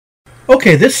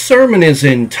Okay, this sermon is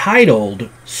entitled,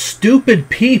 Stupid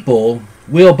People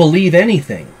Will Believe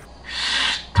Anything.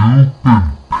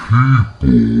 Stupid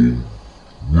people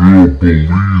will believe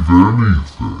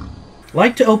anything. I'd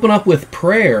like to open up with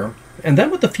prayer and then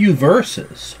with a few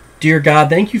verses. Dear God,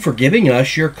 thank you for giving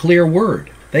us your clear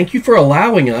word. Thank you for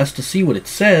allowing us to see what it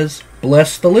says.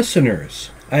 Bless the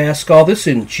listeners. I ask all this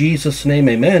in Jesus' name,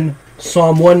 amen.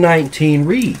 Psalm 119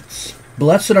 reads,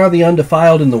 Blessed are the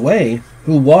undefiled in the way,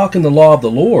 who walk in the law of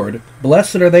the Lord.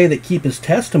 Blessed are they that keep his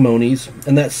testimonies,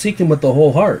 and that seek him with the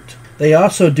whole heart. They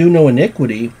also do no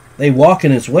iniquity, they walk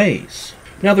in his ways.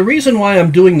 Now the reason why I'm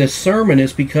doing this sermon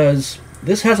is because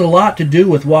this has a lot to do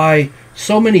with why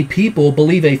so many people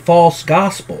believe a false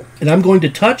gospel. And I'm going to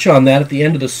touch on that at the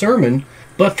end of the sermon,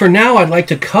 but for now I'd like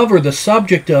to cover the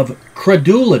subject of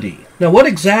credulity. Now what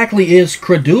exactly is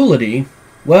credulity?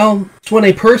 Well, it's when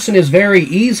a person is very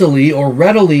easily or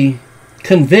readily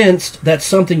convinced that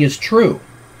something is true.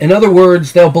 In other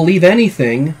words, they'll believe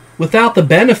anything without the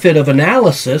benefit of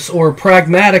analysis or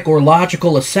pragmatic or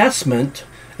logical assessment,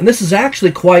 and this is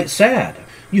actually quite sad.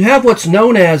 You have what's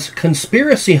known as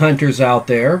conspiracy hunters out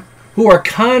there who are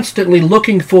constantly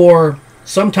looking for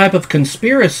some type of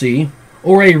conspiracy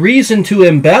or a reason to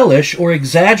embellish or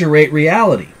exaggerate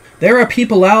reality. There are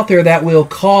people out there that will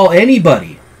call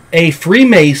anybody a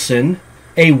Freemason,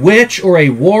 a witch or a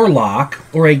warlock,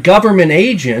 or a government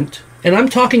agent, and I'm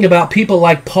talking about people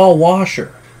like Paul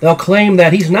Washer. They'll claim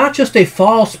that he's not just a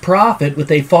false prophet with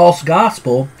a false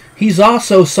gospel, he's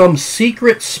also some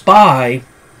secret spy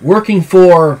working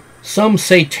for some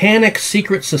satanic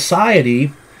secret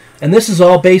society, and this is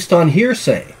all based on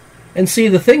hearsay. And see,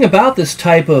 the thing about this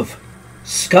type of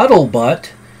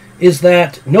scuttlebutt is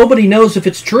that nobody knows if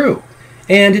it's true,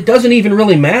 and it doesn't even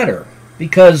really matter.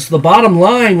 Because the bottom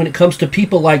line when it comes to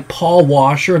people like Paul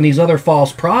Washer and these other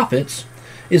false prophets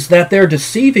is that they're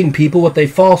deceiving people with a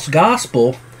false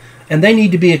gospel, and they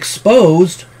need to be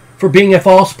exposed for being a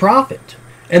false prophet.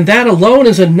 And that alone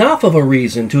is enough of a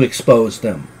reason to expose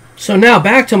them. So now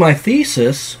back to my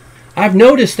thesis. I've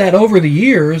noticed that over the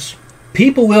years,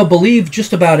 people will believe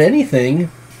just about anything.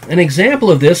 An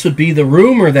example of this would be the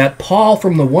rumor that Paul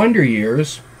from the Wonder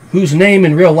Years, whose name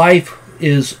in real life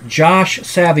is Josh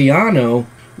Saviano,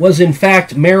 was in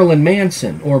fact Marilyn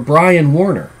Manson or Brian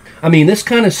Warner. I mean, this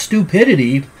kind of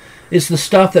stupidity is the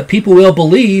stuff that people will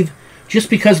believe just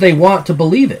because they want to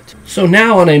believe it. So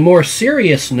now on a more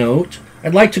serious note,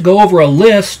 I'd like to go over a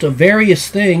list of various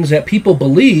things that people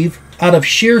believe out of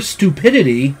sheer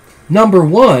stupidity. Number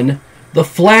one, the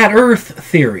flat earth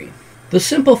theory. The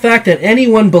simple fact that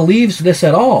anyone believes this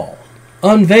at all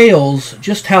unveils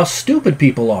just how stupid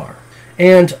people are.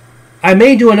 And I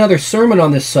may do another sermon on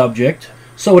this subject,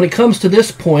 so when it comes to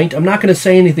this point, I'm not going to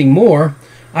say anything more.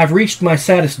 I've reached my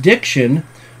satisdiction.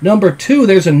 Number two,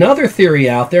 there's another theory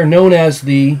out there known as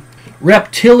the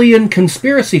reptilian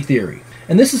conspiracy theory.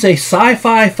 And this is a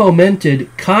sci-fi fomented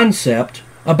concept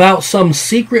about some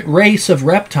secret race of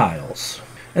reptiles.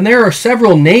 And there are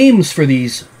several names for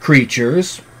these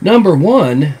creatures. Number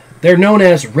one, they're known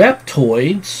as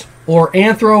reptoids, or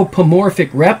anthropomorphic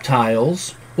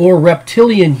reptiles, or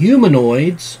reptilian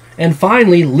humanoids, and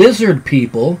finally lizard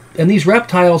people. And these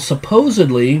reptiles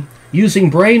supposedly, using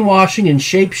brainwashing and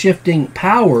shape-shifting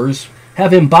powers,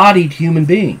 have embodied human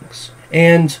beings.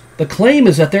 And the claim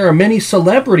is that there are many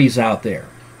celebrities out there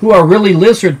who are really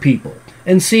lizard people.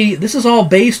 And see, this is all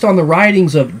based on the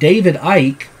writings of David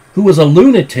Icke, who was a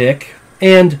lunatic,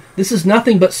 and this is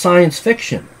nothing but science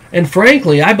fiction. And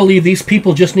frankly, I believe these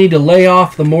people just need to lay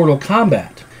off the Mortal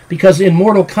Kombat. Because in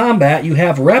Mortal Kombat, you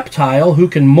have Reptile who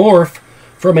can morph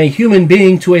from a human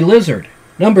being to a lizard.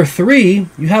 Number three,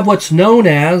 you have what's known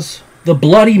as the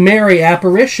Bloody Mary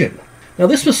apparition. Now,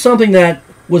 this was something that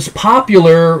was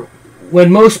popular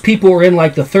when most people were in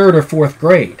like the 3rd or 4th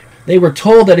grade. They were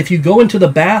told that if you go into the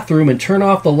bathroom and turn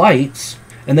off the lights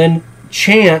and then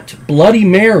chant Bloody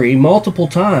Mary multiple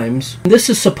times, this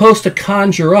is supposed to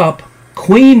conjure up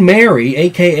Queen Mary,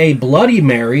 aka Bloody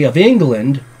Mary of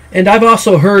England. And I've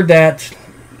also heard that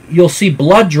you'll see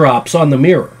blood drops on the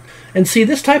mirror. And see,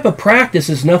 this type of practice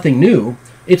is nothing new.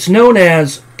 It's known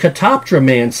as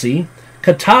catoptromancy.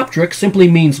 Catoptric simply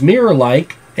means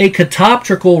mirror-like. A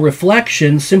catoptrical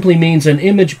reflection simply means an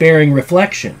image-bearing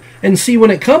reflection. And see,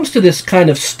 when it comes to this kind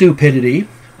of stupidity,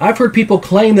 I've heard people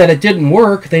claim that it didn't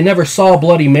work, they never saw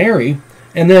Bloody Mary,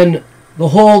 and then the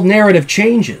whole narrative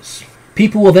changes.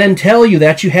 People will then tell you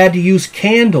that you had to use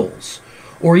candles,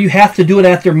 or you have to do it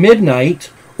after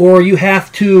midnight, or you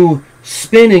have to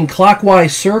spin in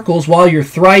clockwise circles while you're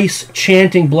thrice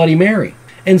chanting Bloody Mary.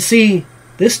 And see,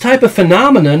 this type of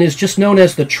phenomenon is just known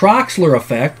as the Troxler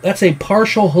effect. That's a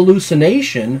partial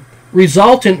hallucination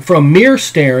resultant from mere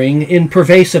staring in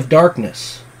pervasive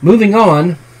darkness. Moving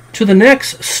on to the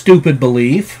next stupid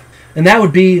belief, and that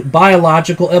would be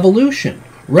biological evolution.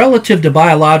 Relative to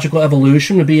biological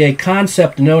evolution would be a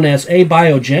concept known as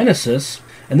abiogenesis,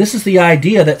 and this is the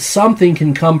idea that something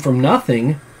can come from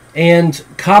nothing and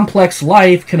complex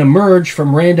life can emerge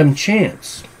from random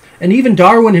chance. And even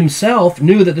Darwin himself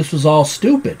knew that this was all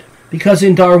stupid, because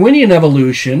in Darwinian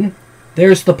evolution,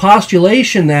 there's the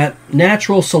postulation that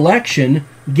natural selection,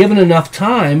 given enough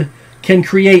time, can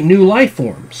create new life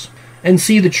forms. And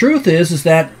see, the truth is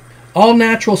that all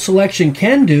natural selection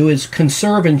can do is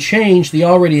conserve and change the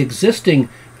already existing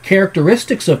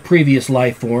characteristics of previous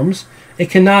life forms. It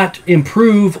cannot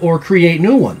improve or create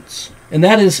new ones. And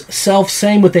that is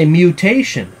self-same with a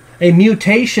mutation. A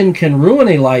mutation can ruin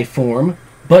a life form,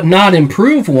 but not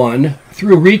improve one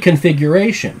through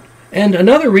reconfiguration. And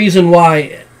another reason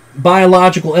why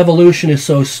biological evolution is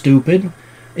so stupid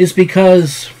is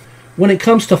because when it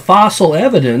comes to fossil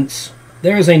evidence,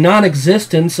 there is a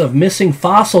non-existence of missing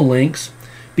fossil links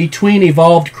between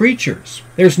evolved creatures.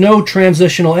 There's no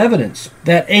transitional evidence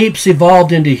that apes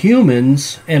evolved into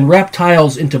humans and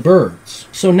reptiles into birds.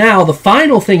 So now the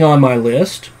final thing on my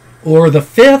list, or the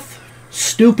fifth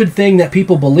stupid thing that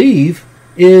people believe,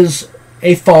 is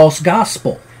a false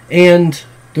gospel. And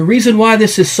the reason why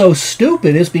this is so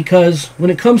stupid is because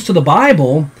when it comes to the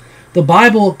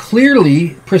Bible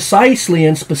clearly, precisely,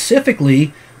 and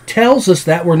specifically tells us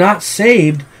that we're not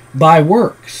saved by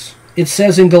works. It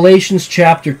says in Galatians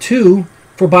chapter 2,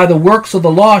 "For by the works of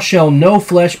the law shall no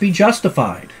flesh be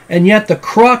justified." And yet the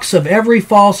crux of every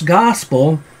false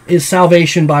gospel is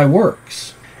salvation by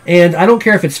works. And I don't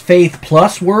care if it's faith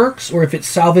plus works, or if it's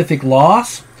salvific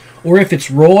loss, or if it's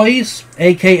Roy's,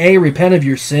 aka repent of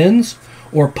your sins,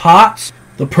 or Potts,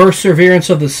 the perseverance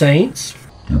of the saints.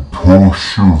 The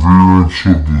perseverance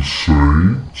of the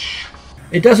saints.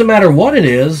 It doesn't matter what it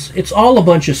is, it's all a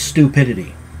bunch of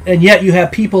stupidity. And yet you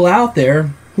have people out there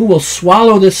who will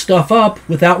swallow this stuff up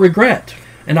without regret.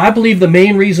 And I believe the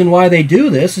main reason why they do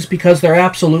this is because they're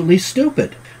absolutely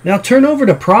stupid. Now turn over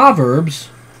to Proverbs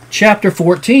chapter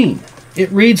 14.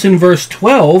 It reads in verse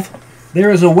 12,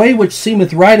 "There is a way which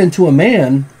seemeth right unto a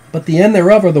man, but the end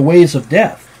thereof are the ways of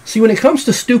death." See, when it comes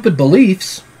to stupid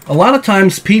beliefs, a lot of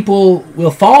times people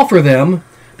will fall for them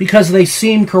because they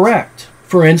seem correct.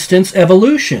 For instance,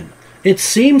 evolution. It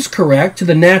seems correct to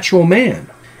the natural man.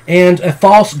 And a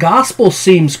false gospel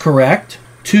seems correct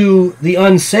to the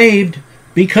unsaved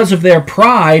because of their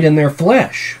pride and their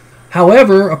flesh.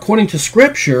 However, according to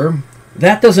Scripture,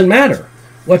 that doesn't matter.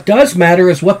 What does matter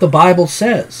is what the Bible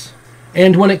says.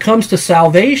 And when it comes to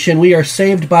salvation, we are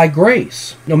saved by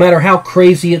grace, no matter how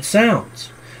crazy it sounds.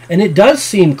 And it does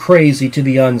seem crazy to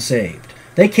the unsaved.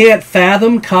 They can't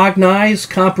fathom, cognize,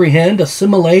 comprehend,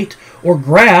 assimilate, or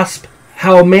grasp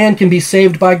how a man can be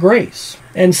saved by grace.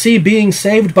 And see, being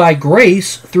saved by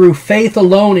grace through faith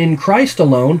alone in Christ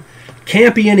alone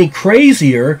can't be any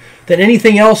crazier than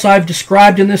anything else I've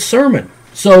described in this sermon.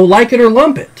 So like it or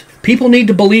lump it. People need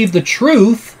to believe the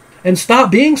truth and stop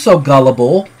being so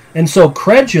gullible and so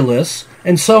credulous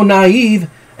and so naive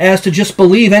as to just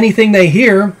believe anything they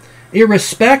hear,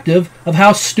 irrespective of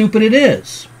how stupid it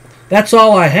is. That's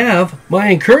all I have. My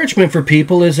encouragement for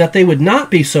people is that they would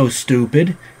not be so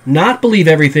stupid, not believe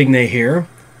everything they hear,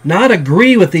 not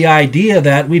agree with the idea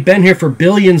that we've been here for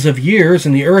billions of years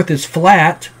and the earth is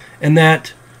flat, and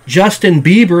that Justin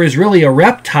Bieber is really a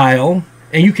reptile,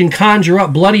 and you can conjure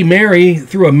up Bloody Mary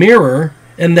through a mirror,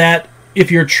 and that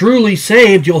if you're truly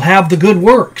saved, you'll have the good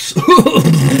works.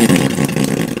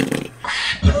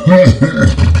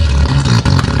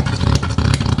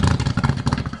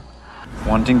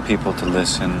 Wanting people to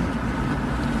listen,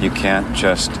 you can't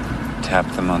just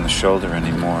tap them on the shoulder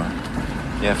anymore.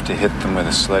 You have to hit them with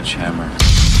a sledgehammer.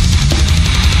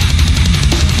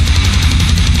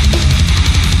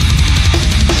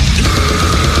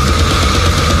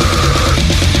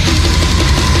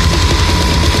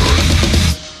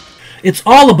 It's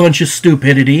all a bunch of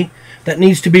stupidity that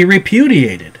needs to be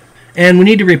repudiated. And we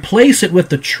need to replace it with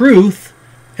the truth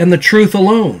and the truth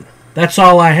alone. That's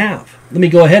all I have. Let me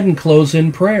go ahead and close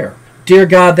in prayer. Dear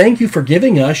God, thank you for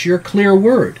giving us your clear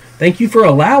word. Thank you for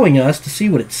allowing us to see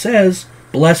what it says.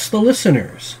 Bless the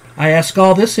listeners. I ask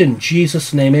all this in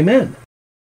Jesus' name, amen.